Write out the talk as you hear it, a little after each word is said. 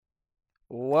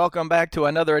Welcome back to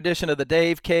another edition of the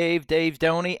Dave Cave. Dave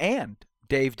Doney and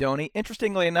Dave Doney.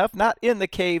 Interestingly enough, not in the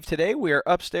cave today. We are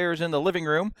upstairs in the living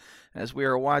room as we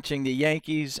are watching the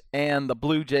Yankees and the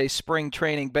Blue Jays spring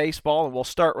training baseball. And we'll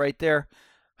start right there.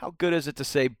 How good is it to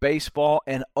say baseball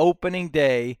and opening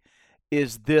day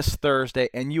is this Thursday,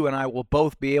 and you and I will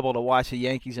both be able to watch the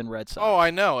Yankees and Red Sox. Oh, I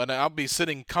know, and I'll be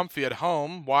sitting comfy at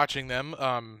home watching them.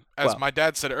 As my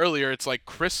dad said earlier, it's like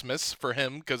Christmas for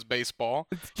him because baseball.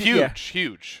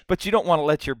 Huge. But you don't want to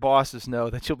let your bosses know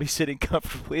that you'll be sitting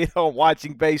comfortably at home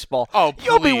watching baseball. Oh, please.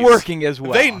 You'll be working as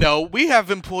well. They know. We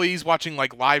have employees watching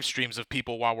like live streams of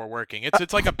people while we're working.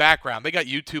 It's like a background. They got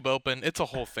YouTube open. It's a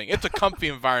whole thing. It's a comfy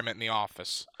environment in the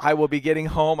office. I will be getting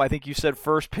home. I think you said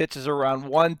first pitch is around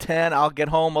 1:10. I'll get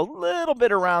home a little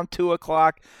bit around 2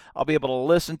 o'clock. I'll be able to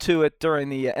listen to it during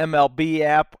the MLB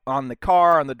app on the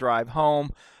car on the drive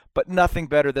home. But nothing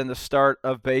better than the start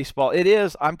of baseball. It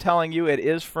is, I'm telling you, it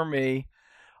is for me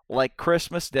like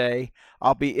Christmas Day.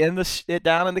 I'll be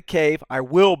down in the cave. I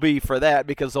will be for that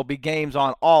because there'll be games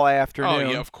on all afternoon.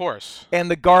 Oh, yeah, of course. And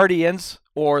the Guardians,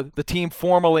 or the team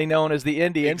formerly known as the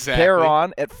Indians, they're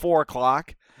on at 4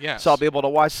 o'clock. Yes. So I'll be able to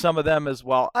watch some of them as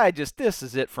well. This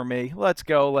is it for me. Let's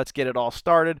go. Let's get it all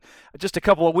started. Just a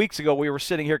couple of weeks ago, we were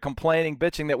sitting here complaining,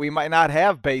 bitching that we might not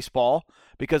have baseball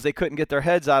because they couldn't get their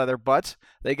heads out of their butts.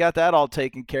 They got that all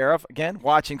taken care of. Again,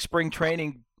 watching spring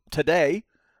training today,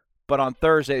 but on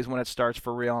Thursdays when it starts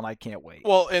for real, and I can't wait.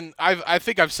 Well, and I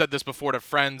think I've said this before to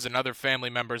friends and other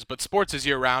family members, but sports is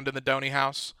year-round in the Doney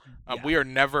house. We are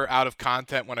never out of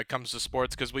content when it comes to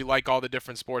sports because we like all the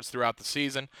different sports throughout the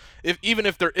season. Even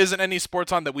if there isn't any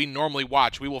sports on that we normally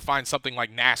watch, we will find something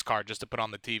like NASCAR just to put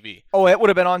on the TV. Oh, it would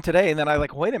have been on today, and then I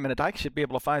wait a minute, I should be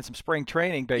able to find some spring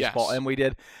training baseball, Yes. And we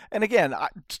did. And again,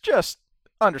 just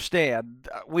understand,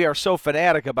 we are so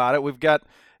fanatic about it. We've got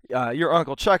your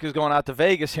Uncle Chuck is going out to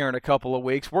Vegas here in a couple of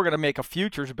weeks. We're going to make a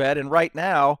futures bet, and right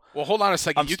now, well, hold on a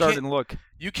second. I'm starting to look.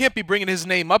 You can't be bringing his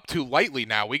name up too lightly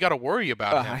now. We got to worry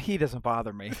about him. He doesn't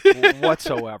bother me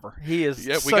whatsoever. He is.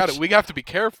 Yeah, we have to be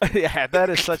careful. Yeah, that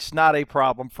is such not a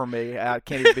problem for me. I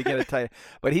can't even begin to tell you.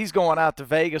 But he's going out to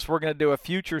Vegas. We're going to do a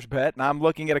futures bet, and I'm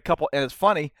looking at a couple. And it's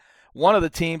funny. One of the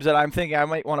teams that I'm thinking I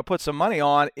might want to put some money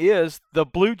on is the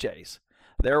Blue Jays.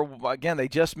 They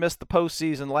just missed the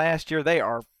postseason last year. They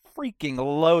are freaking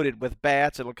loaded with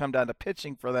bats. It'll come down to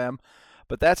pitching for them.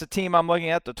 But that's a team I'm looking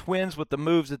at, the Twins, with the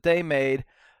moves that they made.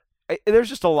 There's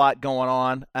just a lot going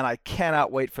on, and I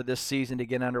cannot wait for this season to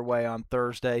get underway on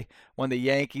Thursday when the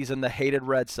Yankees and the hated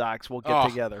Red Sox will get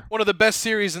together. One of the best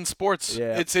series in sports.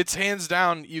 Yeah. It's hands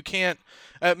down. You can't.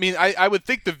 I mean, I would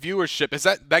think the viewership is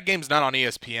that game's not on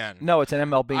ESPN. No, it's an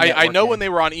MLB. I know game. when they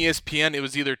were on ESPN, it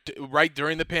was either right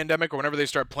during the pandemic or whenever they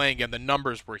start playing again. The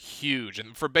numbers were huge,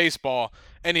 and for baseball,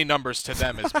 any numbers to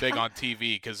them is big on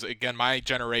TV because again, my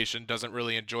generation doesn't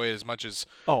really enjoy it as much as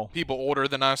people older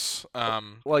than us.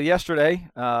 Well, yesterday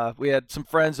we had some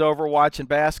friends over watching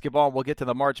basketball. We'll get to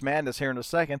the March Madness here in a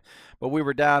second, but we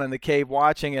were down in the cave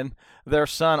watching, and their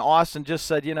son Austin just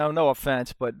said, no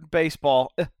offense, but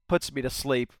baseball puts me to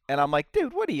sleep. And I'm like,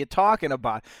 dude, what are you talking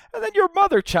about? And then your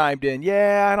mother chimed in,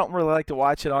 yeah, I don't really like to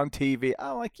watch it on TV.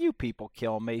 I'm like, you people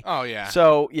kill me. Oh, yeah.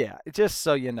 So, yeah, just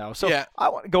so you know. So yeah. I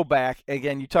want to go back.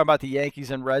 Again, you talk about the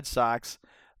Yankees and Red Sox.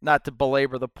 Not to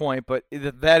belabor the point, but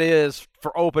that is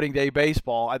for opening day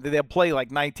baseball. They'll play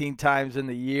like 19 times in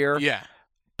the year. Yeah.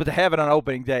 But to have it on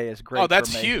opening day is great. Oh,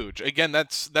 that's for me. huge. Again,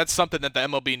 that's something that the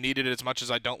MLB needed as much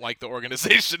as I don't like the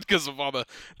organization because of all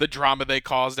the drama they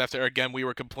caused after, again, we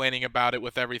were complaining about it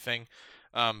with everything.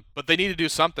 But they need to do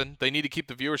something. They need to keep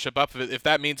the viewership up. If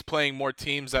that means playing more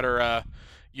teams that are,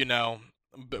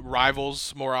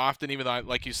 rivals more often, even though,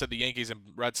 like you said, the Yankees and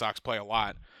Red Sox play a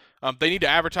lot. They need to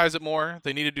advertise it more.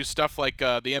 They need to do stuff like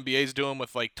the NBA's doing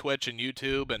with like Twitch and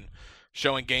YouTube and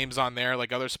showing games on there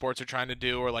like other sports are trying to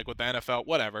do, or like with the NFL,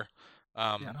 whatever.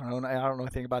 I don't know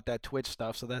anything about that Twitch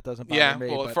stuff, so that doesn't bother me.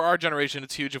 Yeah, well, for our generation,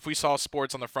 it's huge. If we saw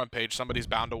sports on the front page, somebody's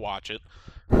bound to watch it.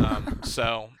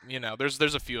 So,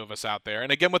 there's a few of us out there.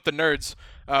 And again, with the nerds,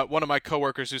 one of my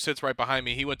coworkers who sits right behind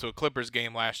me, he went to a Clippers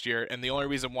game last year, and the only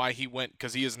reason why he went,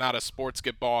 because he is not a sports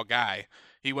get ball guy,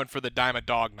 he went for the dime a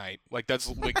dog night. Like that's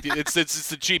like it's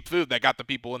the cheap food that got the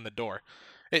people in the door.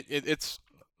 It's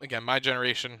again, my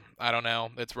generation, I don't know.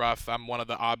 It's rough. I'm one of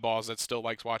the oddballs that still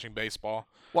likes watching baseball.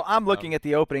 Well, I'm looking at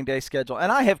the opening day schedule,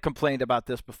 and I have complained about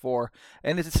this before.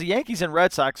 And it's the Yankees and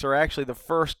Red Sox are actually the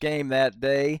first game that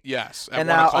day. Yes, at and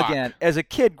 1 now, o'clock. Again, as a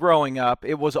kid growing up,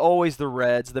 it was always the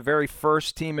Reds, the very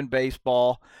first team in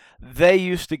baseball. They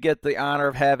used to get the honor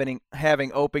of having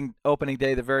opening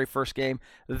day, the very first game.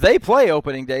 They play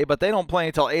opening day, but they don't play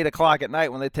until 8 o'clock at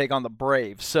night when they take on the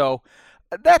Braves. So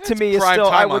That to It's me is prime still.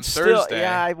 I time would on still. Thursday.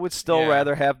 Yeah, I would still Yeah.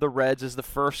 rather have the Reds as the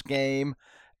first game.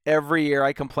 Every year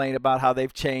I complain about how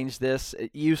they've changed this.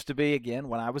 It used to be, again,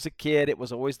 when I was a kid, it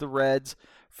was always the Reds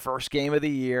first game of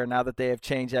the year. Now that they have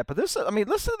changed that, but this, I mean,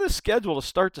 listen to this schedule to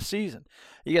start the season.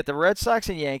 You get the Red Sox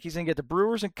and Yankees, and you get the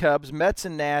Brewers and Cubs, Mets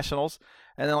and Nationals,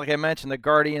 and then, like I mentioned, the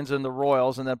Guardians and the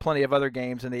Royals, and then plenty of other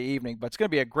games in the evening. But it's going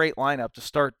to be a great lineup to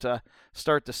start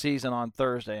the season on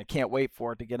Thursday. I can't wait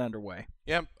for it to get underway.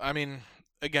 Yeah, I mean,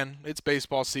 again, it's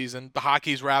baseball season. The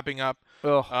hockey's wrapping up.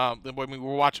 Ugh. When we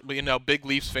were watching, big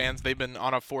Leafs fans, they've been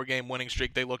on a 4-game winning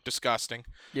streak. They look disgusting.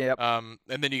 Yep. And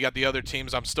then you got the other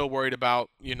teams. I'm still worried about,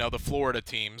 the Florida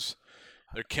teams.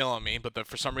 They're killing me, but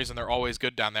for some reason they're always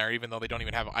good down there, even though they don't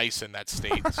even have ice in that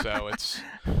state. So it's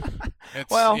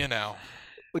Well, .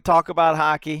 We talk about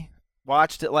hockey.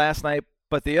 Watched it last night,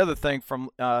 but the other thing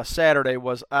from Saturday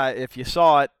was, if you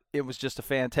saw it, it was just a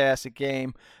fantastic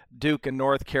game. Duke and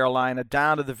North Carolina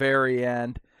down to the very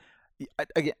end.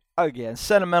 Again,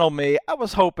 sentimental me. I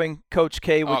was hoping Coach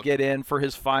K would get in for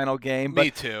his final game. But,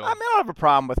 me too. I mean, I don't have a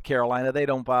problem with Carolina. They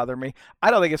don't bother me.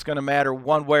 I don't think it's going to matter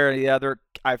one way or the other.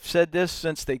 I've said this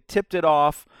since they tipped it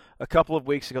off a couple of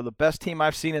weeks ago. The best team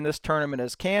I've seen in this tournament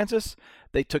is Kansas.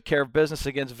 They took care of business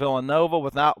against Villanova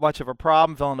without much of a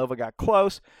problem. Villanova got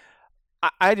close.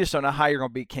 I just don't know how you're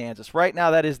going to beat Kansas. Right now,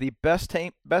 that is the best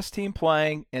team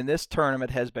playing in this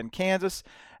tournament has been Kansas,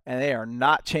 and they are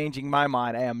not changing my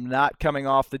mind. I am not coming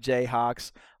off the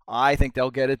Jayhawks. I think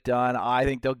they'll get it done. I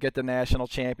think they'll get the national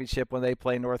championship when they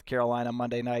play North Carolina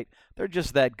Monday night. They're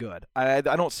just that good. I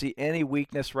don't see any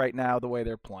weakness right now the way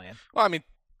they're playing. Well, I mean,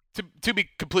 to be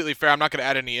completely fair, I'm not going to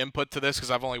add any input to this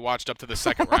because I've only watched up to the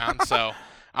second round, so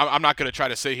I'm not going to try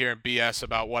to sit here and BS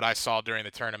about what I saw during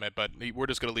the tournament, but we're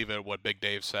just going to leave it at what Big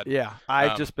Dave said. Yeah,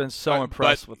 I've just been so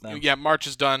impressed with them. Yeah, March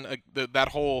is done. That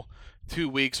whole 2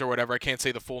 weeks or whatever, I can't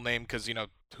say the full name because,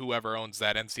 whoever owns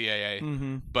that, NCAA.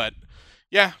 Mm-hmm. But,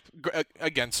 yeah,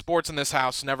 again, sports in this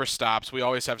house never stops. We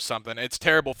always have something. It's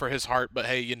terrible for his heart, but,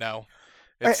 hey,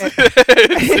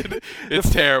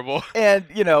 it's terrible. And,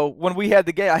 when we had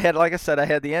the game, I had the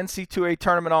NC2A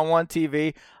tournament on one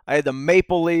TV. I had the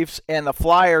Maple Leafs and the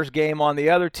Flyers game on the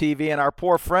other TV, and our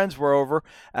poor friends were over.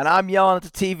 And I'm yelling at the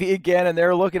TV again, and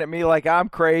they're looking at me like I'm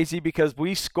crazy because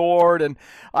we scored. And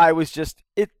I was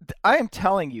I am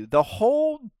telling you, the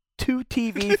whole 2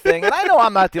 TV thing, and I know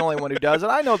I'm not the only one who does it.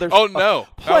 I know there's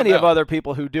plenty of other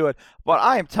people who do it. But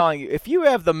I am telling you, if you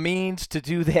have the means to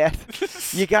do that,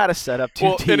 you got to set up 2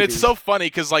 TVs. And it's so funny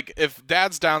because, if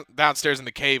Dad's downstairs in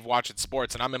the cave watching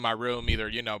sports and I'm in my room,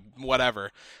 either,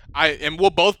 whatever, and we'll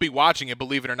both be watching it,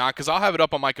 believe it or not, because I'll have it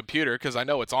up on my computer because I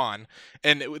know it's on.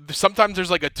 And sometimes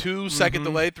there's like a 2-second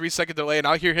delay, 3-second delay, and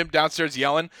I'll hear him downstairs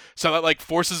yelling. So that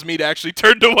forces me to actually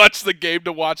turn to watch the game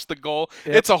to watch the goal.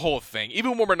 Yep. It's a whole thing.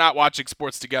 Even when we're not watching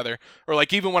sports together, or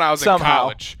even when I was in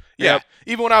college. Yeah,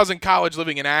 even when I was in college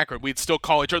living in Akron, we'd still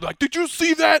call each other like, "Did you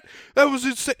see that? That was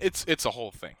insane." It's a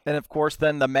whole thing. And of course,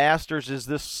 then the Masters is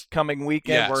this coming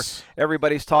weekend, where Yes.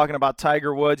 everybody's talking about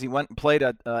Tiger Woods. He went and played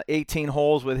 18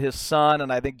 holes with his son,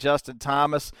 and I think Justin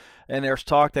Thomas. And there's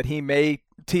talk that he may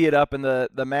tee it up in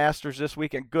the Masters this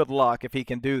weekend. Good luck if he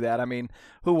can do that. I mean,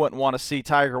 who wouldn't want to see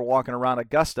Tiger walking around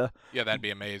Augusta? Yeah, that'd be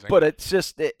amazing. But it's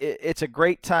just it's a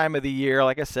great time of the year.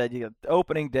 Like I said, you got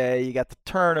opening day, you got the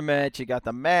tournament, you got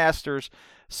the Masters.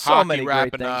 So Hockey many great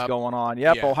wrapping things up. going on.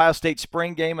 Yep, Yeah. Ohio State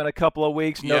spring game in a couple of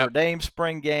weeks, Notre Yep. Dame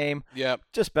spring game. Yep.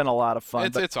 Just been a lot of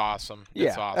fun. It's awesome. Yeah,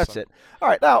 It's awesome. that's it. All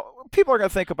right, now people are going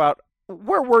to think about,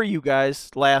 where were you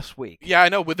guys last week? Yeah, I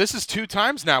know, but this is 2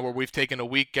 times now where we've taken a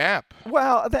week gap.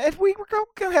 Well, we're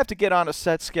going to have to get on a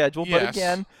set schedule. But Yes.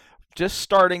 again, just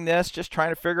starting this, just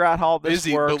trying to figure out how this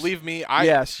Busy, works. believe me. I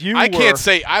can't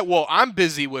say I'm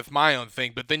busy with my own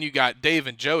thing, but then you got Dave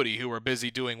and Jody who are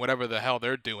busy doing whatever the hell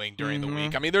they're doing during the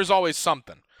week. I mean, there's always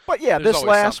something. But yeah, There's this always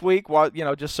last something.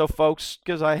 week, just so folks,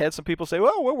 because I had some people say,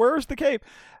 "Well, where's the cave?"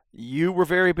 You were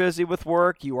very busy with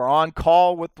work. You were on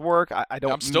call with work. I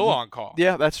don't. I'm still on call.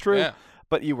 Yeah, that's true. Yeah.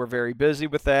 But you were very busy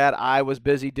with that. I was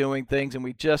busy doing things, and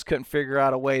we just couldn't figure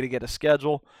out a way to get a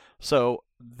schedule. So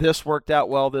this worked out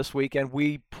well this weekend.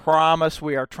 We promise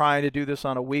we are trying to do this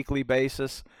on a weekly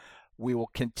basis. We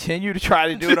will continue to try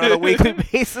to do it on a weekly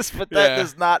basis, but that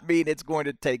does not mean it's going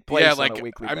to take place on a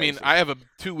weekly basis. I mean, I have a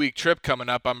 2-week trip coming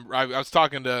up. I was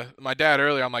talking to my dad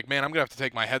earlier. I'm like, man, I'm gonna have to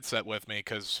take my headset with me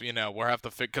because we'll have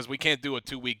to because we can't do a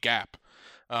 2-week gap.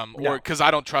 or because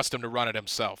I don't trust him to run it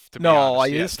himself. To be No,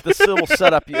 honest, this little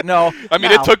setup. No, I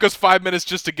mean, it took us 5 minutes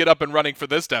just to get up and running for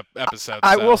this episode.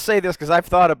 I will say this because I've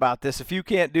thought about this. If you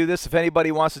can't do this, if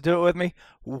anybody wants to do it with me,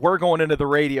 we're going into the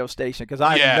radio station because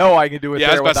I know I can do it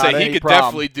there without any problem. I was about to say, he could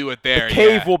definitely do it there. The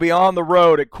cave will be on the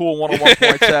road at Cool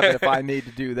 101.7 if I need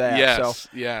to do that. Yes,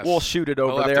 so we'll shoot it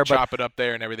over we'll have there. To chop it up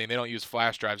there and everything. They don't use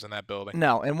flash drives in that building.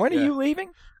 No, and when are you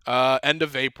leaving? End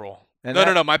of April.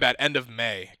 No, my bad. End of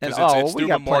May. Because it's through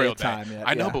Memorial Day.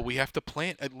 I know, but we have to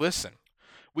plan. Listen,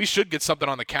 we should get something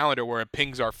on the calendar where it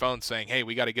pings our phone saying, hey,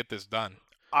 we got to get this done.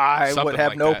 I would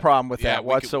have no problem with that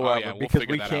whatsoever because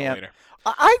we can't.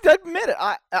 I admit it.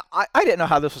 I didn't know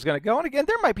how this was going to go. And again,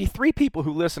 there might be 3 people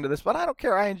who listen to this, but I don't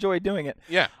care. I enjoy doing it.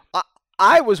 Yeah.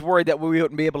 I was worried that we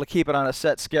wouldn't be able to keep it on a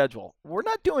set schedule. We're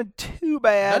not doing too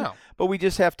bad, but we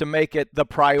just have to make it the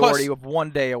priority of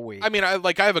one day a week. I mean, I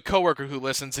have a coworker who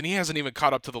listens, and he hasn't even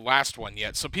caught up to the last one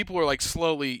yet. So people are like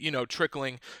slowly,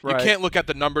 trickling. Right. You can't look at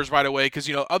the numbers right away because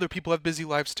other people have busy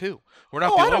lives too. We're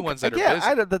not the only ones that are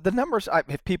busy. The numbers.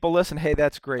 If people listen, hey,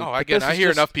 that's great. Oh, again, I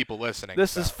hear enough people listening.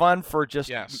 This is fun for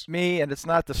just me, and it's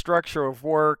not the structure of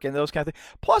work and those kind of things.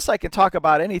 Plus, I can talk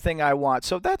about anything I want.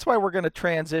 So that's why we're going to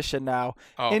transition now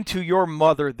into your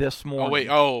mother this morning. Oh, wait.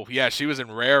 Oh, yeah. She was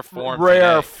in rare form.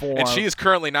 And she is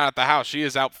currently not at the house. She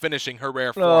is out finishing her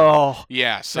rare form. Oh.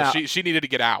 Yeah, so now, she needed to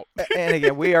get out. And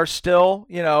again, we are still,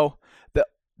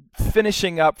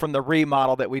 finishing up from the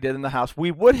remodel that we did in the house.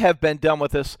 We would have been done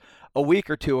with this a week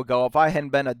or 2 ago if I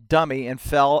hadn't been a dummy and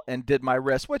fell and did my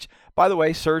wrist, which, by the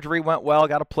way, surgery went well.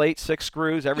 Got a plate, 6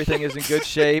 screws. Everything is in good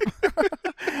shape.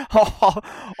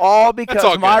 all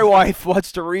because my wife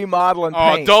wants to remodel and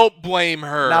paint. Oh, don't blame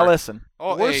her. Now, listen.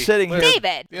 We're sitting here.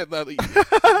 David.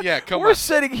 Come on. We're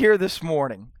sitting here this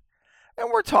morning,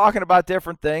 and we're talking about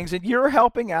different things, and you're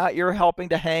helping out. You're helping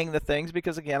to hang the things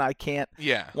because, again, I can't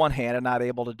one-handed, not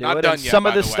able to do it. Done and yet, some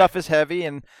of this way. stuff is heavy,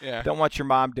 and don't want your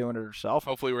mom doing it herself.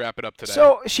 Hopefully we wrap it up today.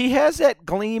 So she has that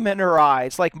gleam in her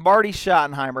eyes, like Marty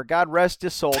Schottenheimer. God rest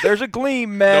his soul. There's a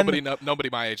gleam, man. Nobody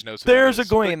my age knows who There's that a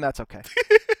gleam. That's okay.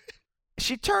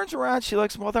 She turns around. She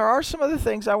looks, well, there are some other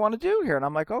things I want to do here. And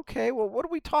I'm like, okay, well, what are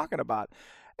we talking about?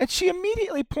 And she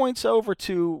immediately points over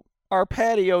to our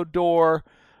patio door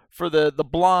for the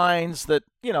blinds that,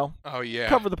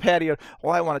 cover the patio.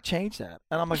 Well, I want to change that.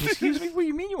 And I'm like, excuse me, what do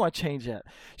you mean you want to change that?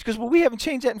 She goes, well, we haven't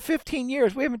changed that in 15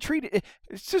 years. We haven't treated it.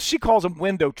 It's just she calls them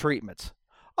window treatments.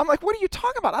 I'm like, what are you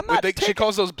talking about? I'm not She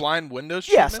calls those blind windows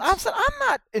Yes. treatments? I'm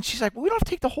not. And she's like, well, we don't have to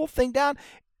take the whole thing down.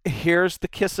 Here's the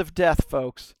kiss of death,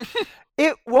 folks.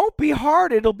 It won't be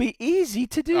hard. It'll be easy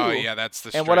to do. Oh, yeah, that's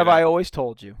the And what have I always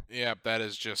told you? Yeah, that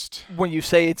is just... When you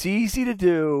say it's easy to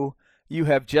do, you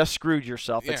have just screwed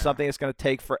yourself. It's something that's going to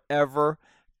take forever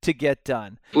to get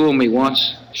done. Fool me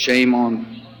once, shame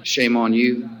on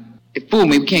you. If fool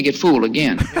me, we can't get fooled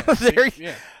again.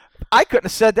 I couldn't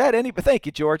have said that but thank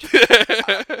you, George.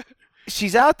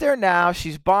 She's out there now.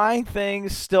 She's buying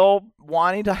things, still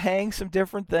wanting to hang some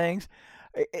different things.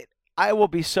 I will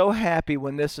be so happy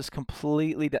when this is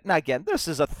completely done. Now, again, this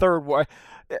is a third world.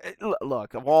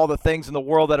 Look, of all the things in the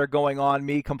world that are going on,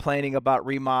 me complaining about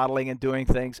remodeling and doing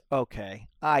things, okay,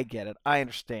 I get it. I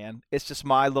understand. It's just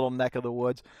my little neck of the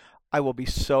woods. I will be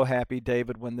so happy,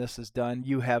 David, when this is done.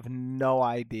 You have no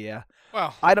idea.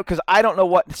 Well, because I don't know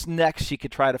what's next she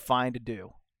could try to find to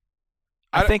do.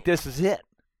 I think this is it.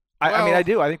 I mean, I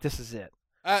do. I think this is it.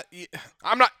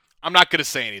 I'm not going to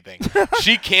say anything.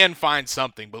 She can find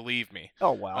something, believe me.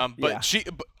 Oh, wow.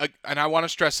 And I want to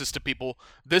stress this to people,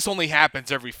 this only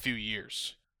happens every few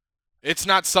years. It's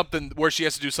not something where she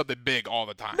has to do something big all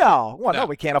the time. No,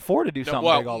 we can't afford to do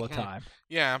something big all the time.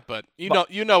 Yeah, but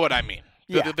you know what I mean.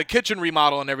 The kitchen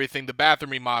remodel and everything, the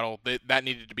bathroom remodel, that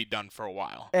needed to be done for a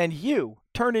while. And you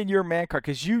turn in your man card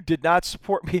because you did not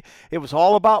support me. It was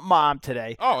all about Mom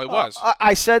today. Oh, it was.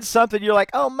 I said something. You're like,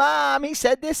 oh, Mom, he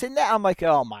said this and that. I'm like,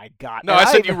 oh, my God. No, I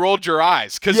said you rolled your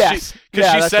eyes because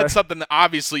she said something that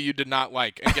obviously you did not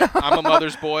like. Again, I'm a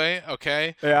mother's boy,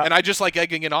 okay? Yeah. And I just like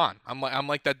egging it on. I'm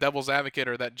like that devil's advocate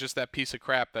or that piece of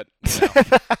crap that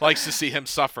likes to see him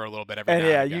suffer a little bit every now and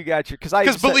again. You got your –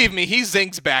 because believe me, he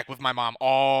zings back with my mom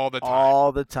all the time.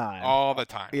 All the time. All the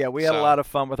time. Yeah, we had a lot of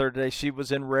fun with her today. She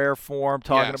was in rare form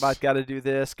talking about got to do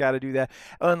this, got to do that.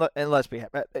 And let's be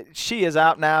happy. She is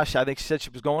out now. I think she said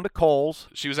she was going to Kohl's.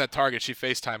 She was at Target. She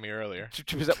FaceTimed me earlier.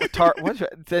 She was at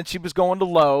Target. Then she was going to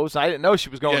Lowe's. I didn't know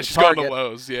she was going to she's Target. Going to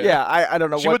Lowe's, yeah. Yeah, I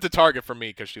don't know. She went to Target for me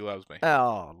because she loves me.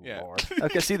 Oh, Lord.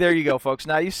 Okay, see, there you go, folks.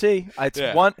 Now you see.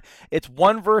 It's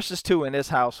 1 versus 2 in this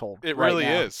household. It really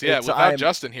is. Yeah, without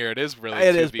Justin here, it is really 2v1.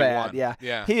 It is bad,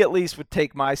 yeah. He at least would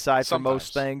take my side for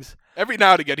most things. Every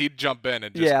now and again, he'd jump in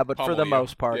and just yeah, but for the pummel you.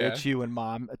 most part, Yeah. it's you and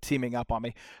Mom teaming up on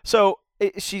me. So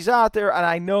she's out there, and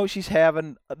I know she's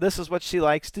having – this is what she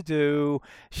likes to do.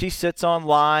 She sits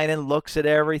online and looks at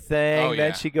everything. Oh,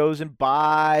 Then yeah. she goes and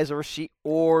buys or she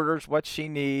orders what she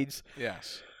needs.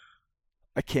 Yes.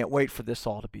 I can't wait for this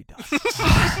all to be done.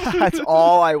 That's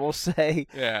all I will say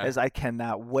Yeah. is I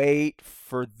cannot wait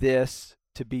for this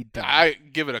to be done. I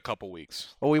give it a couple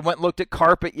weeks. Well, we went and looked at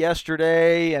carpet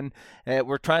yesterday, and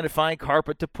we're trying to find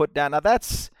carpet to put down. Now,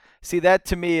 that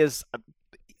to me is –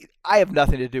 I have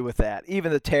nothing to do with that.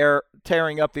 Even the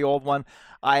tearing up the old one,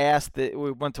 I asked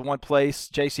we went to one place,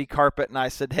 JC Carpet, and I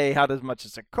said, hey, how much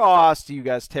does it cost? Do you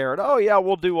guys tear it? Oh, yeah,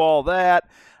 we'll do all that.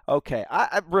 Okay.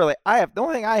 The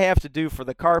only thing I have to do for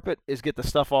the carpet is get the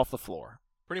stuff off the floor.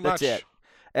 Pretty much. That's it.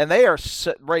 And they are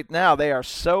right now. They are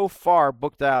so far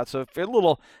booked out. So if a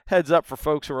little heads up for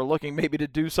folks who are looking maybe to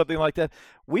do something like that,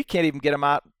 we can't even get them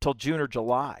out till June or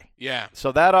July. Yeah.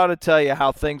 So that ought to tell you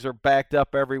how things are backed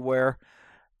up everywhere.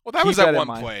 Well, that Keep was that at in one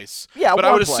mind. place. Yeah, but I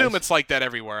one would assume place. it's like that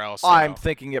everywhere else. I'm so.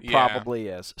 thinking it Yeah. probably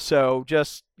is. So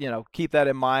just keep that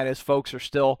in mind as folks are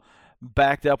still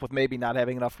backed up with maybe not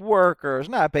having enough workers.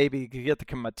 Not maybe you can get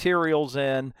the materials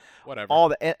in. Whatever. All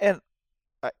the and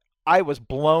I was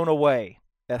blown away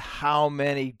at how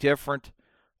many different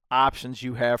options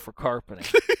you have for carpeting.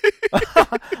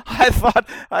 I thought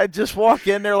I'd just walk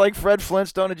in there like Fred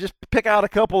Flintstone and just pick out a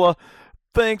couple of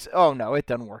things. Oh no, it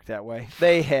doesn't work that way.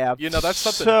 They have that's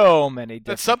something. so many different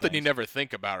That's something things. you never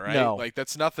think about, right? No. Like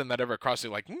that's nothing that ever crosses you.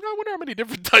 Like, I wonder how many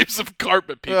different types of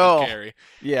carpet people carry.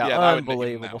 Yeah, that would make you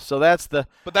unbelievable. know. So that's the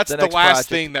But next last project.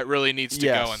 thing that really needs to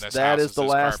Yes, go in this that house. is the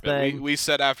this last carpet. thing. We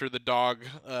said after the dog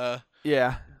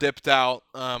yeah. dipped out,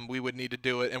 we would need to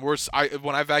do it. And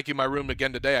when I vacuumed my room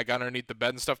again today, I got underneath the bed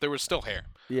and stuff. There was still hair.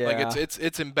 Yeah. Like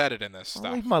it's embedded in this I'll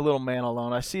stuff. leave my little man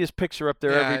alone. I see his picture up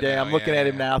there Yeah, every I day. know, I'm looking yeah, at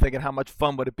him yeah. now, thinking how much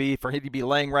fun would it be for him to be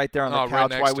laying right there on the right couch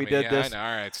next while to we me. did Yeah, this. I know.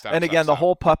 All right, stop. And stop, again, the stop.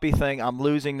 whole puppy thing, I'm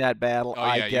losing that battle. Oh,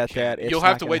 I yeah, get you can. that. It's You'll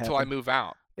have not to gonna wait till I happen. move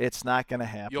out. It's not going to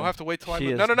happen. You'll have to wait till I She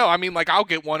move. is- No. I mean, like I'll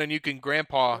get one and you can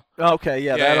grandpa. Okay,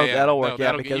 yeah, that'll work. No,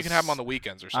 Yeah, you because can have them on the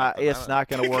weekends or something. it's not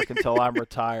going to work until I'm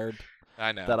retired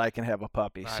I know. that I can have a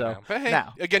puppy. I So know. But hey,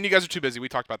 now, again, you guys are too busy. We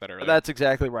talked about that earlier. that's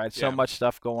exactly right. So Yeah. much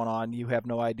stuff going on. You have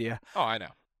no idea. Oh, I know.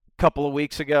 Couple of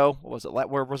weeks ago,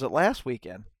 where was it last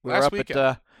weekend? We Last were up weekend.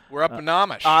 at We're up in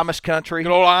Amish. Amish Country.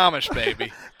 Good old Amish,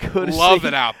 baby. Good to Love see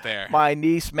it out there. My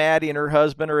niece Maddie and her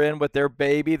husband are in with their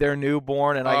baby, their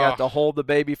newborn, and I got Oh. to hold the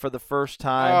baby for the first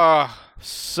time. Oh,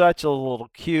 Such a little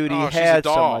cutie. Oh, she's a Had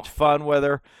so doll. much fun with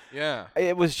her. yeah.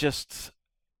 It was just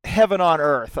heaven on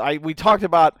earth. We talked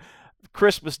about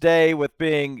Christmas Day with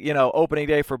being, opening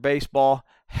day for baseball.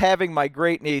 Having my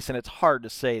great niece, and it's hard to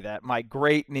say that, my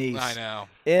great niece I know.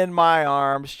 in my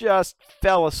arms, just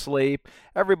fell asleep.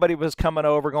 Everybody was coming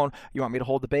over going, you want me to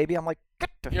hold the baby? I'm like, get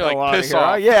the You're hell like, out of piss here.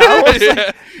 off. Yeah, I was like,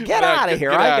 Yeah. get No, out of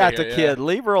here. get I outta got here, the yeah. kid.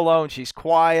 Leave her alone. She's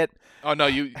quiet. Oh no,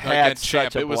 you Had again,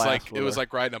 champ. such a It was blast like with it was her.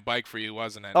 like riding a bike for you,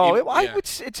 wasn't it? Oh, Even-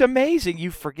 it's amazing.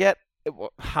 You forget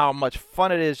how much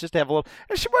fun it is just to have a little.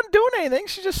 And she wasn't doing anything.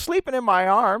 She's just sleeping in my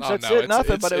arms. Oh, That's no, it.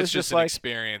 Nothing. But it it's was just just an like,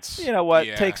 experience. you know what?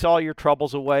 Yeah. Takes all your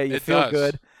troubles away. You It feel does.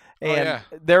 good. Oh, And yeah.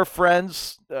 their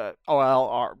friends,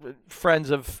 are friends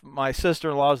of my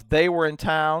sister-in-law's. They were in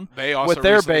town. They also with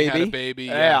their recently had baby. a baby.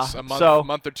 Yeah, Yes, a so-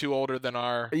 month or two older than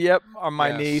our. Yep, on my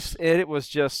Yes. niece. It was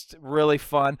just really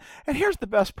fun. And here's the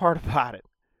best part about it.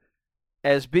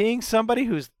 As being somebody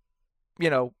who's,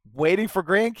 waiting for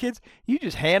grandkids, you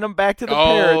just hand them back to the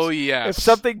parents. Oh yes. If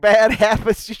something bad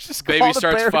happens, you just call baby the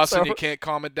starts parents fussing, over. you can't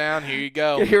calm it down. Here you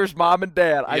go. Here's mom and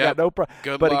dad. I got Yep. no problem.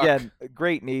 Good But luck. again,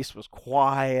 great niece was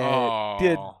quiet.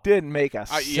 Oh. Didn't make a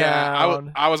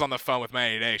sound. I was on the phone with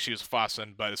Maddie today. She was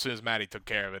fussing, but as soon as Maddie took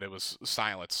care of it, it was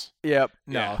silence. Yep.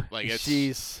 No. Yeah, like it's-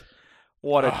 She's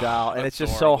what a Oh, doll. And it's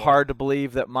just adorable. so hard to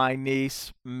believe that my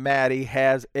niece, Maddie,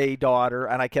 has a daughter.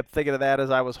 And I kept thinking of that as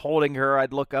I was holding her.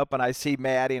 I'd look up and I see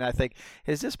Maddie and I think,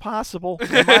 is this possible?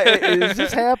 Is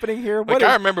this happening here? Like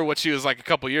I remember what she was like a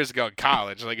couple years ago in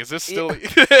college. Like, is this still?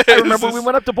 I remember we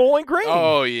went up to Bowling Green.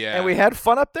 Oh yeah. And we had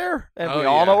fun up there. And Oh, we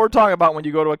all yeah. know what we're talking about when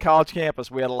you go to a college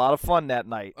campus. We had a lot of fun that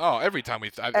night. Oh, every time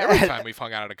we've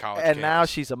hung out at a college. And now campus.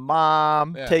 she's a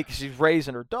mom. Yeah. She's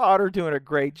raising her daughter, doing a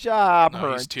great job. No,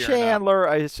 her he's and tearing up. Chandler.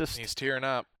 It's just, he's tearing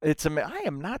up. I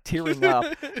am not tearing up.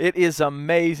 It is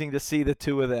amazing to see the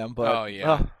two of them. But Oh,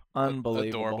 yeah.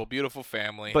 unbelievable. Adorable, beautiful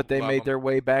family. But they Love made 'em. their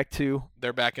way back to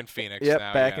They're back in Phoenix. now,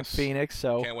 back in yes. Phoenix.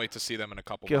 So Can't wait to see them in a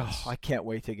couple oh, months. I can't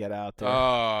wait to get out there.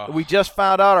 Oh, We just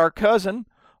found out our cousin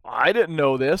I didn't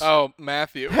know this. Oh,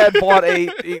 Matthew. Had bought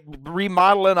a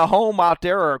remodeling a home out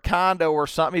there or a condo or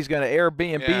something. He's going to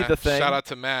Airbnb the thing. Shout out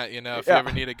to Matt. You know, if you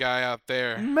ever need a guy out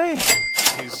there, man,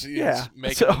 he's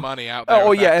making the money out there.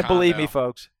 Oh with yeah, that and believe condo. me,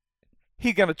 folks,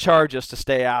 he's going to charge us to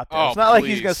stay out there. Oh, It's not like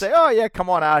please. he's going to say, "Oh yeah, come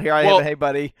on out here. Hey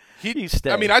buddy, you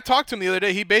stay." I mean, I talked to him the other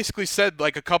day. He basically said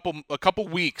like a couple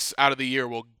weeks out of the year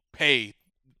will pay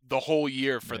the whole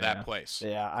year for that place.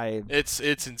 Yeah, It's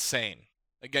insane.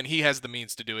 Again, he has the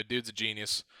means to do it. Dude's a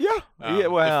genius. Yeah. He does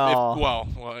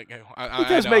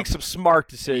know. make some smart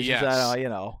decisions. Yes. I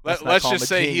know, Let's just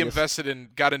say he invested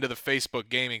and got into the Facebook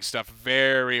gaming stuff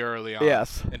very early on.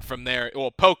 Yes. And from there,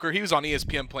 poker. He was on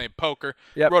ESPN playing poker.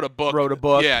 Yep. Wrote a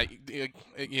book. Yeah.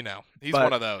 He's But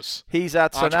one of those. He's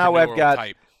out. So now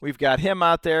Entrepreneurial we've got him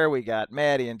out there. We got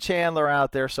Maddie and Chandler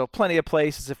out there. So plenty of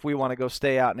places if we want to go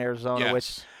stay out in Arizona. Yes.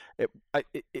 Which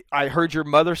I heard your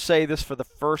mother say this for the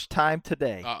first time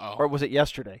today. Uh-oh. Or was it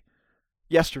yesterday?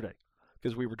 Yesterday,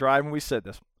 because we were driving. We said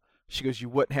this. She goes, "You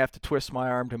wouldn't have to twist my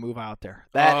arm to move out there."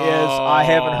 I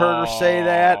haven't heard her say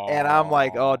that, and I'm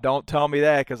like, "Oh, don't tell me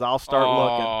that, because I'll start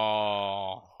looking."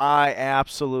 I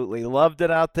absolutely loved it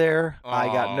out there. I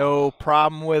got no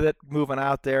problem with it moving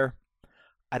out there.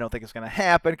 I don't think it's going to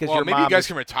happen because your maybe mom you guys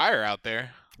can retire out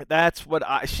there. That's what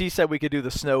she said. We could do the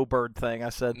snowbird thing. I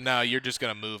said, no, you're just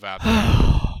gonna move out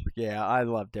there. Yeah, I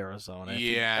loved Arizona.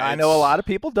 Yeah, I know a lot of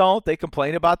people don't. They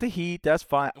complain about the heat. That's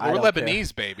fine. We're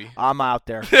Lebanese, baby. I'm out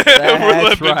there. We're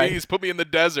Lebanese. Right. Put me in the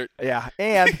desert. Yeah,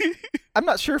 and I'm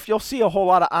not sure if you'll see a whole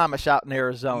lot of Amish out in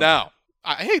Arizona. No.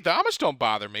 Hey, the Amish don't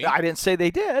bother me. I didn't say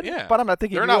they did. Yeah. But I'm not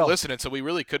thinking they're not listening, so we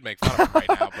really could make fun of them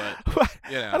right now. But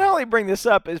And I only bring this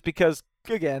up is because,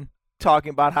 again,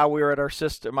 talking about how we were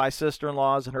at my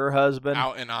sister-in-law's and her husband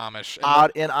out in Amish,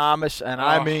 and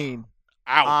I mean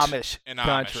Amish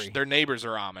country. Their neighbors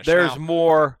are Amish. There's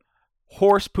more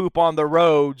horse poop on the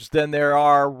roads than there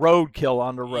are roadkill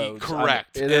on the roads.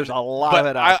 Correct. There's a lot of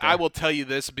it out there. I will tell you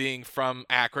this, being from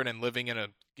Akron and living in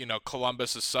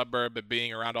Columbus, a suburb, and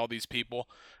being around all these people,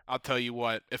 I'll tell you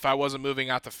what, if I wasn't moving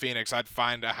out to Phoenix, I'd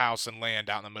find a house and land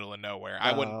out in the middle of nowhere.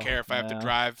 I wouldn't care if I have to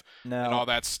drive and all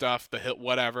that stuff, the hill,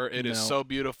 whatever. It is so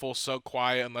beautiful, so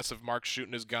quiet, unless if Mark's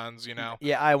shooting his guns,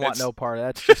 Yeah, I want no part of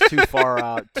that. It's just too far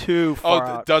out. Too far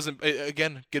out. It doesn't,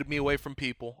 again, get me away from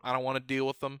people. I don't want to deal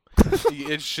with them.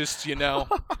 It's just,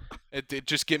 it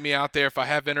just get me out there. If I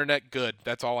have internet, good.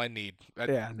 That's all I need.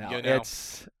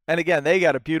 And again, they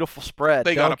got a beautiful spread.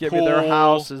 They got a give pool. me their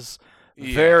house is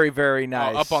very, very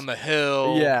nice. Up on the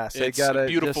hill. Yes, it's got a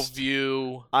beautiful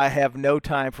view. I have no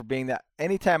time for being that.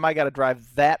 Anytime I got to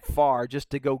drive that far just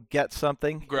to go get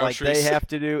something groceries, like they have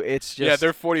to do, it's just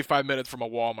they're 45 minutes from a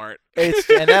Walmart. And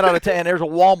there's a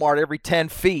Walmart every 10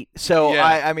 feet. So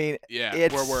I mean,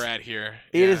 it's where we're at here.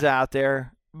 It is out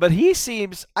there, but he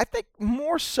seems, I think,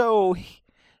 more so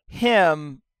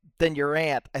him than your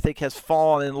aunt. I think has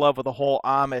fallen in love with the whole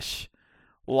Amish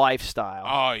lifestyle.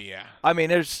 Oh yeah. I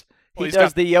mean, he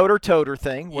does the Yoder-Toter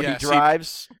thing when he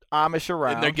drives Amish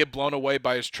around. And they get blown away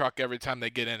by his truck every time they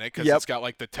get in it because it's got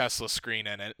like the Tesla screen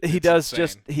in it. He does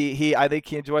insane. I think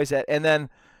he enjoys that. And then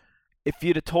if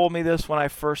you'd have told me this when I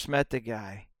first met the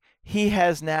guy, he's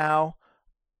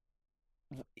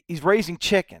raising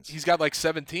chickens. He's got like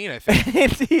 17, I think.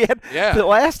 The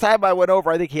last time I went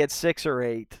over, I think he had 6 or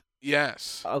 8.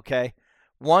 Yes. Okay.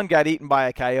 One got eaten by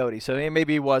a coyote, so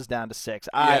maybe he was down to 6.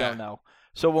 I don't know.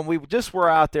 So when we just were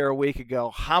out there a week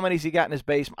ago, how many's he got in his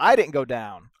basement? I didn't go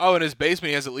down. Oh, in his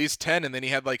basement he has at least 10, and then he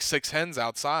had like 6 hens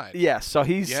outside. Yes, so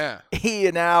he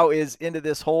now is into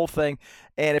this whole thing.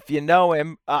 And if you know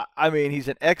him, I mean, he's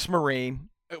an ex-Marine.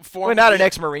 Not an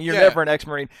ex-Marine. You're never an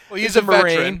ex-Marine. Well, he's a Marine.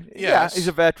 Veteran. Yeah, he's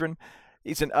a veteran.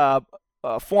 He's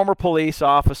a former police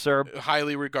officer.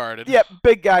 Highly regarded. Yeah,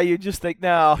 big guy. You just think,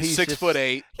 no, he's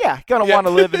 6'8". Yeah, going to want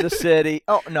to live in the city.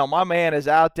 Oh, no, my man is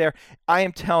out there. I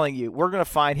am telling you, we're going to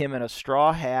find him in a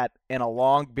straw hat and a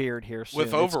long beard here soon.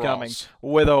 With overalls. It's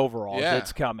coming. With overalls. Yeah.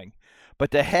 It's coming. But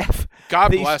to have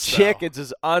these chickens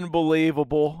is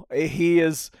unbelievable. He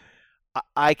is,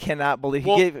 I cannot believe.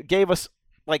 He gave us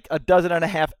like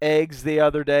 12.5 eggs the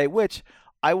other day, which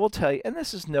I will tell you, and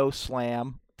this is no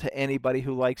slam to anybody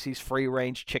who likes these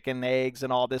free-range chicken eggs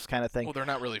and all this kind of thing. Well, they're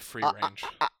not really free-range.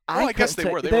 I guess they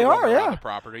were. They were are, on the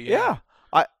property. Yeah.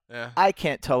 I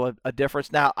can't tell a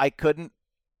difference. Now, I couldn't.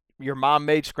 Your mom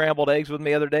made scrambled eggs with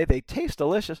me the other day. They taste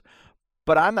delicious,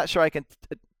 but I'm not sure I can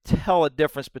tell a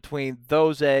difference between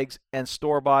those eggs and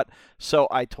store-bought. So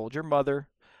I told your mother,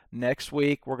 next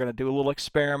week we're going to do a little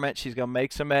experiment. She's going to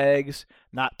make some eggs,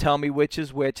 not tell me which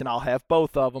is which, and I'll have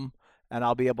both of them. And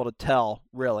I'll be able to tell,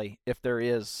 really, if there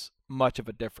is much of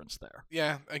a difference there.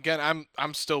 Yeah, again,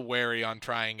 I'm still wary on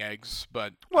trying eggs,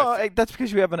 but That's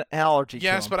because you have an allergy to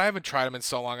yes, them. but I haven't tried them in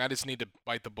so long. I just need to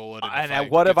bite the bullet. And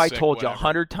what have I told you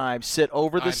 100 times? Sit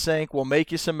over the sink. We'll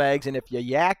make you some eggs, and if you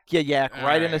yak, you yak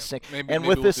right in the sink. And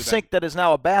with this sink that is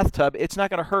now a bathtub, it's not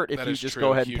going to hurt if you just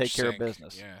go ahead and take care of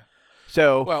business. Yeah.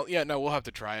 So. Well, yeah, no, we'll have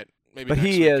to try it. Maybe but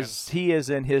next he is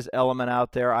in his element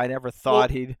out there. I never thought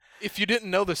he'd. If you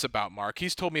didn't know this about Mark,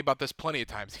 he's told me about this plenty of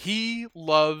times. He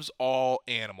loves all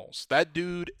animals. That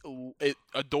dude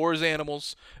adores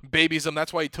animals, babies them.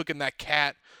 That's why he took in that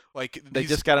cat. Like they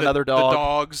just got another dog. The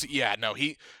dogs, yeah, no,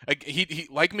 he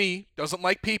like me doesn't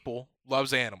like people.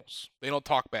 Loves animals. They don't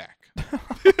talk back.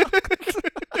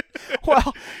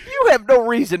 Well, you have no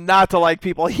reason not to like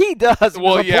people. He does. He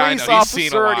was a police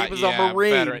officer, and he was a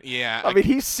Marine. Veteran, yeah. I mean,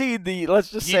 he's seen let's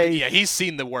just say. Yeah, he's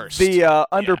seen the worst. The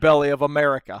underbelly of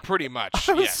America. Pretty much,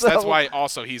 yes. So, that's why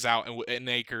also he's out in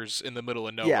acres in the middle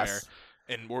of nowhere. Yes.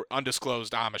 And we're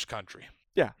undisclosed Amish country.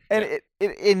 Yeah. And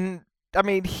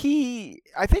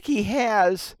I think he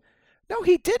has. No,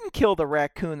 he didn't kill the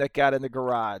raccoon that got in the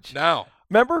garage. No.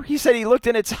 Remember? He said he looked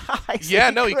in its eyes.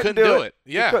 Yeah, he couldn't do it.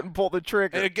 Yeah. He couldn't pull the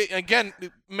trigger. And again,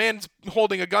 man's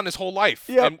holding a gun his whole life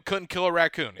and couldn't kill a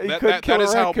raccoon. That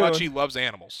is how much he loves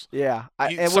animals. Yeah.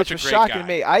 And which was shocking to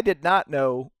me. I did not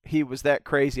know he was that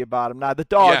crazy about him. Now, the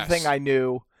dog thing I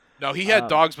knew. No, he had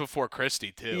dogs before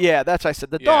Christy, too. Yeah, that's what I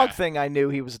said. The dog thing I knew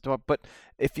he was a dog. But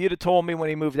if you'd have told me when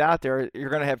he moved out there, you're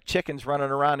going to have chickens running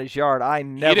around his yard, I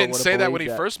never would have. He didn't say that when he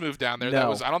first moved down there.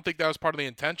 No. I don't think that was part of the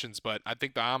intentions, but I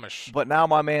think the Amish. But now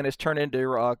my man has turned into,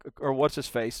 or what's his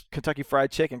face, Kentucky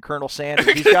Fried Chicken, Colonel Sanders.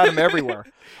 He's got him everywhere.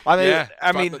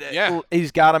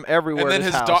 He's got him everywhere. And then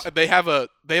his house. They have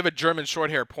a German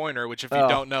Shorthair Pointer, which if you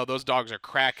don't know, those dogs are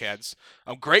crackheads.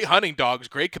 Great hunting dogs,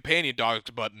 great companion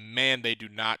dogs, but man, they do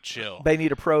not chill. They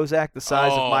need a Prozac the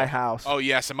size of my house. Oh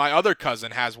yes, and my other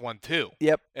cousin has one too.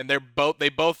 Yep. And they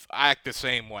both act the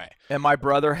same way. And my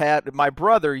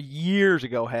brother years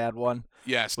ago had one.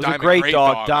 Yes, was Diamond, a great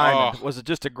dog. Diamond was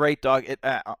just a great dog. It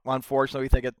unfortunately, we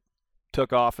think it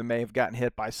took off and may have gotten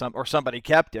hit by somebody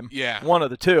kept him. Yeah. One of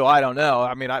the two. I don't know.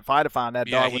 I mean, if I'd have found that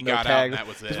dog with no tag,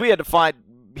 because we had to find.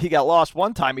 He got lost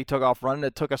one time. He took off running.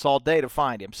 It took us all day to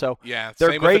find him. So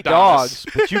they're great dogs,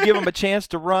 but you give them a chance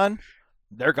to run,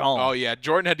 they're gone. Oh yeah,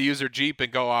 Jordan had to use her Jeep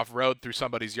and go off road through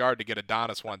somebody's yard to get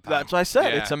Adonis one time. That's what I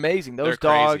said. Yeah. It's amazing. Those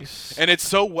dogs. Crazy. And it's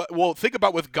so well. Think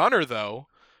about with Gunner though,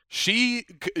 she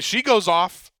goes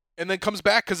off and then comes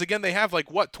back because again they have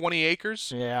 20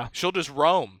 acres. Yeah. She'll just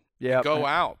roam. Yeah, go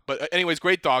out. But anyways,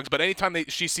 great dogs. But anytime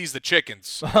she sees the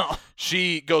chickens,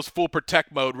 she goes full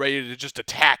protect mode, ready to just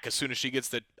attack as soon as she gets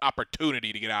the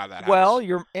opportunity to get out of that house. Well,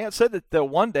 your aunt said that the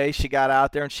one day she got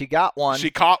out there and she got one. She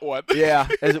caught one. Yeah,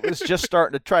 as it was just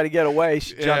starting to try to get away,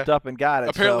 she jumped up and got it.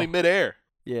 Apparently midair.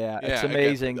 Yeah, it's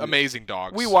amazing. Again, amazing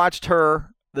dogs. We watched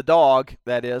the dog,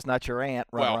 that is, not your aunt,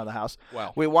 run around the house.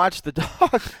 Well. We watched the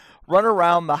dog run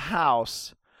around the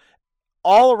house.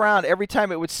 All around, every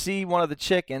time it would see one of the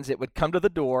chickens, it would come to the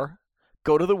door,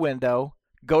 go to the window,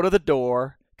 go to the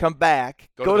door, come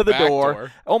back, go to the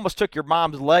door. Almost took your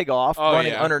mom's leg off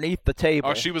running underneath the table.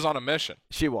 Oh, she was on a mission.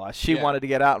 She was. She wanted to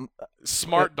get out and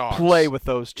smart dogs. Play with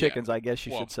those chickens, I guess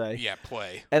you should say. Yeah,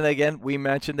 play. And again, we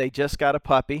mentioned they just got a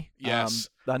puppy. Yes.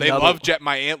 They love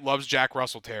my aunt loves Jack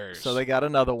Russell Terriers. So they got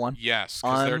another one. Yes,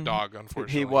 because their dog,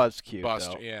 unfortunately. He was cute,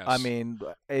 bust, though. Yes. I mean,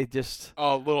 it just...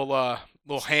 Oh, little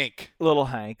Hank. Little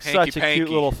Hank. Hanky Such a cute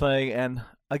little thing. And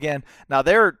again, now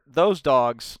those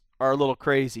dogs are a little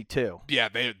crazy too. Yeah,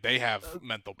 they have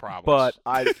mental problems. But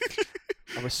I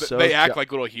was so they act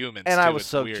like little humans. And too. I was it's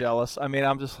so weird. jealous. I mean,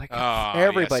 I'm just like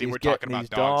everybody's we're getting these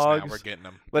dogs. Now. We're getting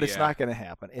them. But it's not going to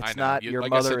happen. It's not. Your like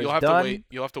mother is done.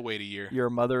 You'll have to wait a year. Your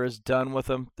mother is done with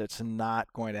them. That's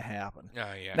not going to happen.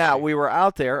 Yeah. Now we were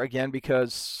out there again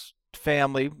because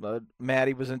family.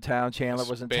 Maddie was in town. Chandler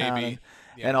was in town,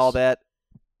 and all that.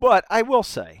 But I will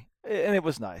say, and it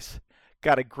was nice,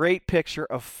 got a great picture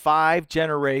of 5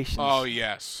 generations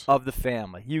of the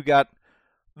family. You got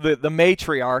the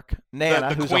matriarch, Nana,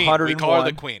 the who's queen. 101. We call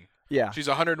her the queen. Yeah. She's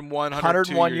 101,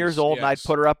 101 years old, and I'd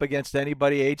put her up against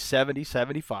anybody age 70,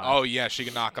 75. Oh, yeah, she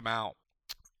can knock them out.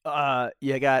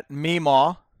 You got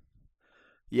Meemaw.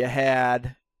 You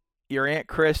had your Aunt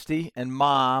Christy and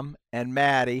Mom and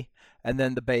Maddie, and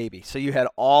then the baby. So you had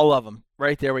all of them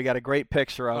right there. We got a great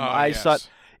picture of them. I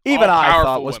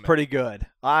thought was pretty good.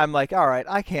 I'm like, all right,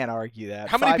 I can't argue that.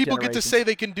 How many people get to say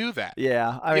they can do that?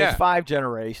 Yeah, I mean, 5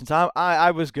 generations. I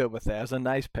was good with that. It was a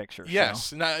nice picture. Yes,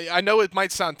 so. now, I know it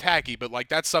might sound tacky, but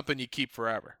that's something you keep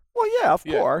forever. Well, yeah, of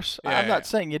course. I'm not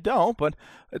saying you don't, but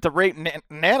at the rate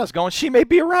Nana's going, she may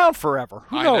be around forever.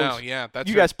 Who knows? I know, yeah.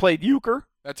 You guys played euchre.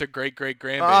 That's a great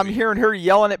grandbaby. I'm hearing her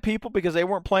yelling at people because they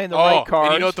weren't playing the right cards.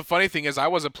 And you know what the funny thing is? I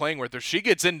wasn't playing with her. She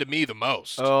gets into me the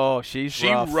most. Oh, she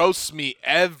rough. Roasts me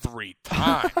every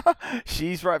time.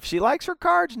 She's rough. She likes her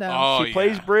cards now. Oh, she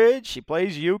plays bridge. She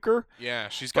plays euchre. Yeah,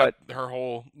 she's got her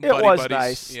whole It was buddies.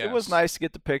 nice. Yes. It was nice to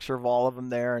get the picture of all of them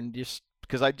there, and just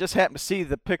because I just happened to see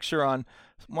the picture on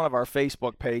one of our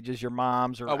Facebook pages, your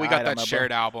mom's, or we got that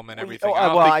shared album and everything.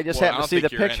 I just happened to see the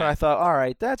picture, and I thought, all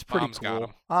right, that's pretty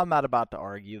cool. I'm not about to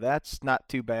argue. That's not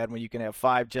too bad when you can have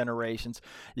 5 generations.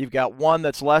 You've got one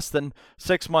that's less than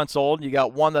 6 months old, and you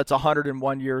got one that's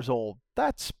 101 years old.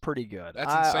 That's pretty good.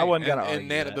 That's insane. I wasn't going to argue And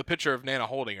Nana, that. the picture of Nana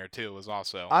holding her, too, was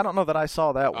also. I don't know that I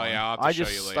saw that one. Oh, yeah, I'll have to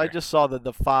show you later. I just saw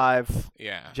the 5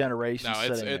 generations. No,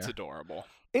 it's there. adorable.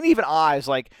 And even eyes,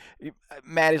 like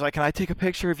Maddie's like, can I take a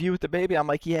picture of you with the baby? I'm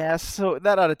like, yes. So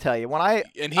that ought to tell you. When I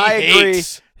agree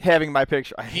having my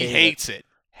picture. He hates it.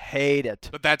 Hate it.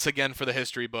 But that's again for the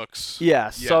history books.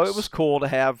 Yes. So it was cool to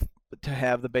have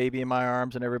the baby in my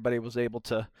arms, and everybody was able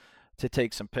to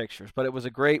take some pictures. But it was a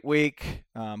great week.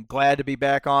 Glad to be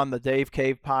back on the Dave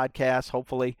Cave podcast.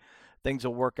 Hopefully things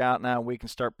will work out now, and we can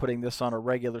start putting this on a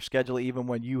regular schedule, even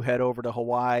when you head over to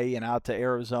Hawaii and out to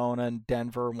Arizona and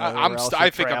Denver and wherever else I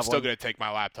think traveling. I'm still going to take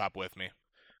my laptop with me.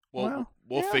 We'll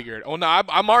yeah. figure it. Oh no,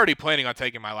 I'm already planning on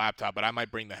taking my laptop, but I might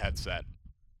bring the headset.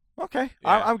 Okay,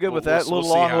 Yeah, I'm good with that. We'll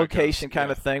little see on how it location goes.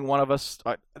 kind of thing. One of us,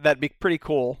 that'd be pretty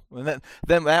cool. And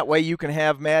then that way you can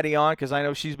have Maddie on, because I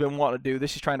know she's been wanting to do this.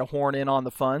 She's trying to horn in on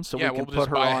the fun, so we can we'll put just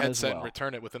her buy a on headset as well. and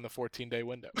return it within the 14-day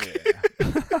window.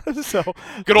 So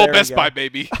good old there Best you Buy, go.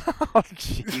 baby. Oh,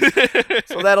 geez.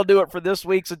 So that'll do it for this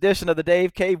week's edition of the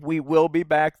Dave Cave. We will be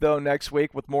back, though, next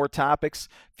week with more topics.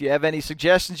 If you have any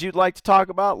suggestions you'd like to talk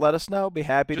about, let us know. Be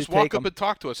happy Just to take walk up them. and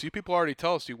talk to us. You people already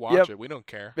tell us you watch it. We don't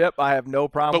care. Yep, I have no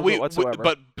problem with it whatsoever.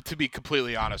 But to be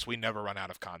completely honest, we never run out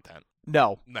of content.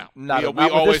 No. We with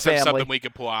always this have family. something we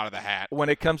can pull out of the hat. When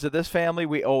it comes to this family,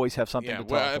 we always have something to talk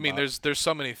about. I mean, there's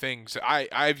so many things.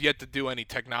 I've yet to do any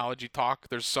technology talk.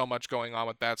 There's so much going on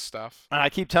with that stuff. And I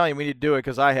keep telling you we need to do it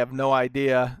because I have no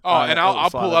idea. And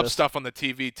I'll pull up stuff on the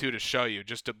TV too to show you,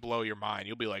 just to blow your mind.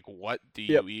 You'll be like, "What do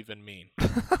you even mean?"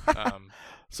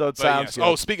 So it sounds good.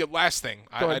 Oh, speaking of last thing,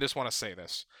 I just want to say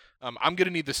this. I'm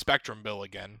gonna need the Spectrum bill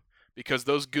again because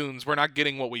those goons, we're not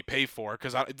getting what we pay for.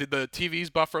 Because did the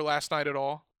TVs buffer last night at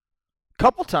all?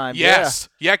 Couple times. Yes.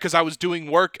 Yeah, because I was doing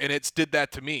work and it did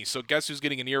that to me. So guess who's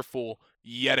getting an earful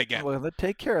yet again? Well, they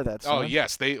take care of that, son. Oh,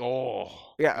 yes.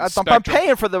 Yeah, I'm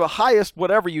paying for the highest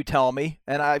whatever you tell me,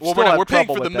 and I still have we're paying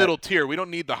trouble for the with middle tier. We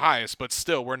don't need the highest, but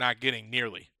still we're not getting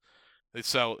nearly.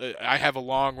 So I have a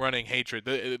long-running hatred.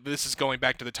 This is going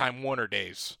back to the Time Warner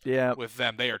days. Yeah. With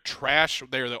them. They are trash.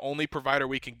 They are the only provider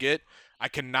we can get. I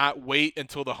cannot wait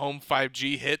until the home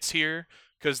 5G hits here,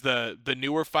 because the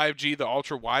newer 5G, the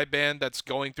ultra wideband that's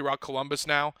going throughout Columbus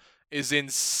now, is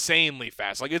insanely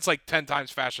fast. It's like 10 times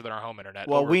faster than our home internet.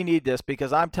 Well, we need this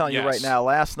because I'm telling you right now,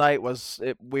 last night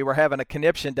we were having a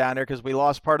conniption down there because we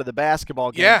lost part of the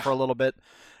basketball game for a little bit.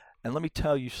 And let me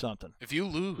tell you something. If you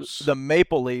lose, the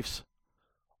Maple Leafs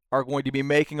are going to be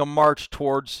making a march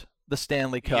towards the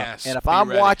Stanley Cup. Yes, and if I'm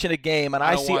ready. watching a game and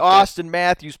I see Austin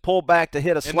Matthews pull back to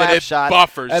hit a slap shot,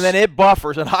 buffers. and then it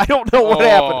buffers, and I don't know what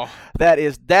happened.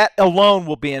 That alone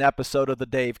will be an episode of the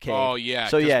Dave Cave. Oh, yeah.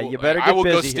 So, you better get busy. I will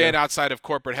go stand outside of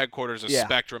corporate headquarters of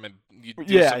Spectrum and do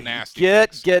some nasty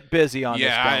things. Get busy on this.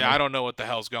 Yeah, I don't know what the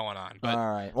hell's going on. But,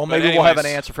 all right. Well, maybe we'll have an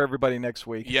answer for everybody next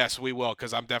week. Yes, we will,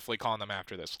 because I'm definitely calling them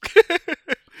after this.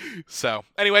 So,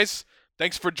 anyways,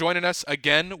 thanks for joining us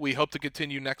again. We hope to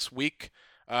continue next week.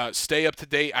 Stay up to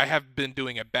date. I have been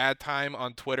doing a bad time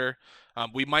on Twitter.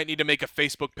 We might need to make a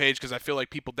Facebook page because I feel like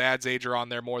people dad's age are on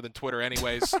there more than Twitter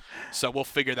anyways. So we'll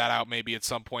figure that out maybe at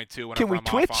some point too whenever I'm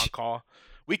Twitch? off on call.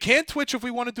 We can Twitch if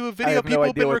we want to do a video. I have People no have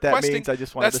idea been what requesting. that means. I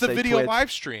just wanted That's to the say video Twitch.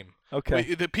 live stream.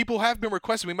 Okay. The people have been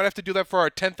requesting. We might have to do that for our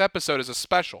 10th episode as a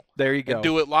special. There you go. And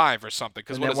do it live or something.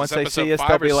 Because once they see us,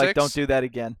 they'll be like, "Don't do that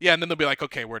again." Yeah, and then they'll be like,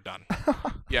 "Okay, we're done."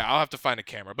 Yeah, I'll have to find a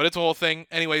camera, but it's a whole thing.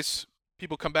 Anyways,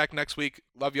 people come back next week.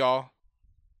 Love y'all.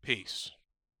 Peace.